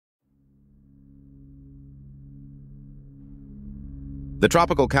The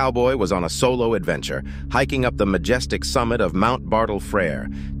Tropical Cowboy was on a solo adventure, hiking up the majestic summit of Mount Bartle Frere,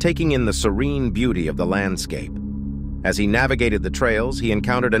 taking in the serene beauty of the landscape. As he navigated the trails, he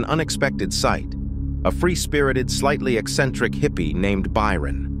encountered an unexpected sight: a free-spirited, slightly eccentric hippie named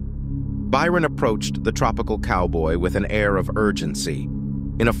Byron. Byron approached the Tropical Cowboy with an air of urgency.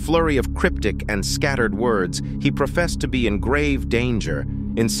 In a flurry of cryptic and scattered words, he professed to be in grave danger,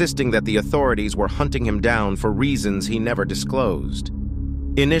 insisting that the authorities were hunting him down for reasons he never disclosed.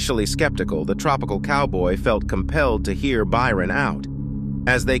 Initially skeptical, the Tropical Cowboy felt compelled to hear Byron out.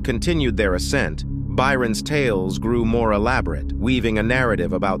 As they continued their ascent, Byron's tales grew more elaborate, weaving a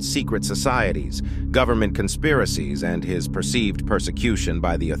narrative about secret societies, government conspiracies, and his perceived persecution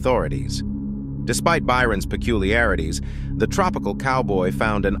by the authorities. Despite Byron's peculiarities, the Tropical Cowboy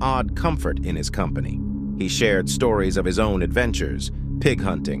found an odd comfort in his company. He shared stories of his own adventures, pig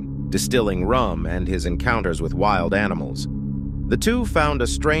hunting, distilling rum, and his encounters with wild animals. The two found a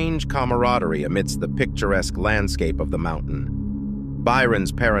strange camaraderie amidst the picturesque landscape of the mountain.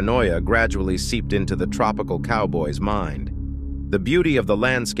 Byron's paranoia gradually seeped into the Tropical Cowboy's mind. The beauty of the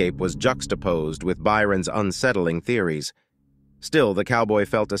landscape was juxtaposed with Byron's unsettling theories. Still, the cowboy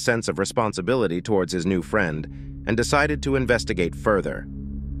felt a sense of responsibility towards his new friend and decided to investigate further.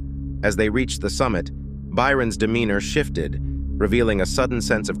 As they reached the summit, Byron's demeanor shifted, revealing a sudden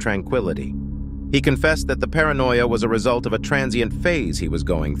sense of tranquility. He confessed that the paranoia was a result of a transient phase he was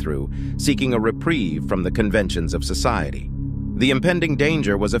going through, seeking a reprieve from the conventions of society. The impending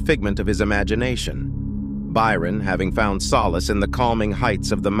danger was a figment of his imagination. Byron, having found solace in the calming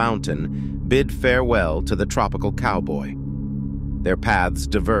heights of the mountain, bid farewell to the Tropical Cowboy. Their paths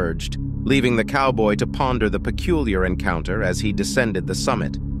diverged, leaving the cowboy to ponder the peculiar encounter as he descended the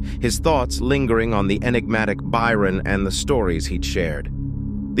summit, his thoughts lingering on the enigmatic Byron and the stories he'd shared.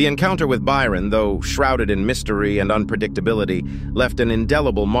 The encounter with Byron, though shrouded in mystery and unpredictability, left an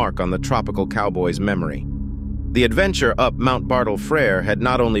indelible mark on the Tropical Cowboy's memory. The adventure up Mount Bartle Frere had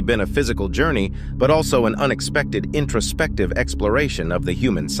not only been a physical journey, but also an unexpected introspective exploration of the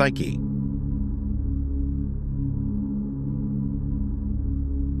human psyche.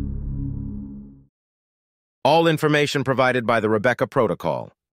 All information provided by the Rebecca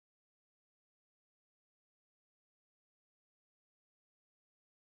Protocol.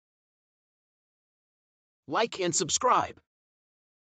 Like and subscribe.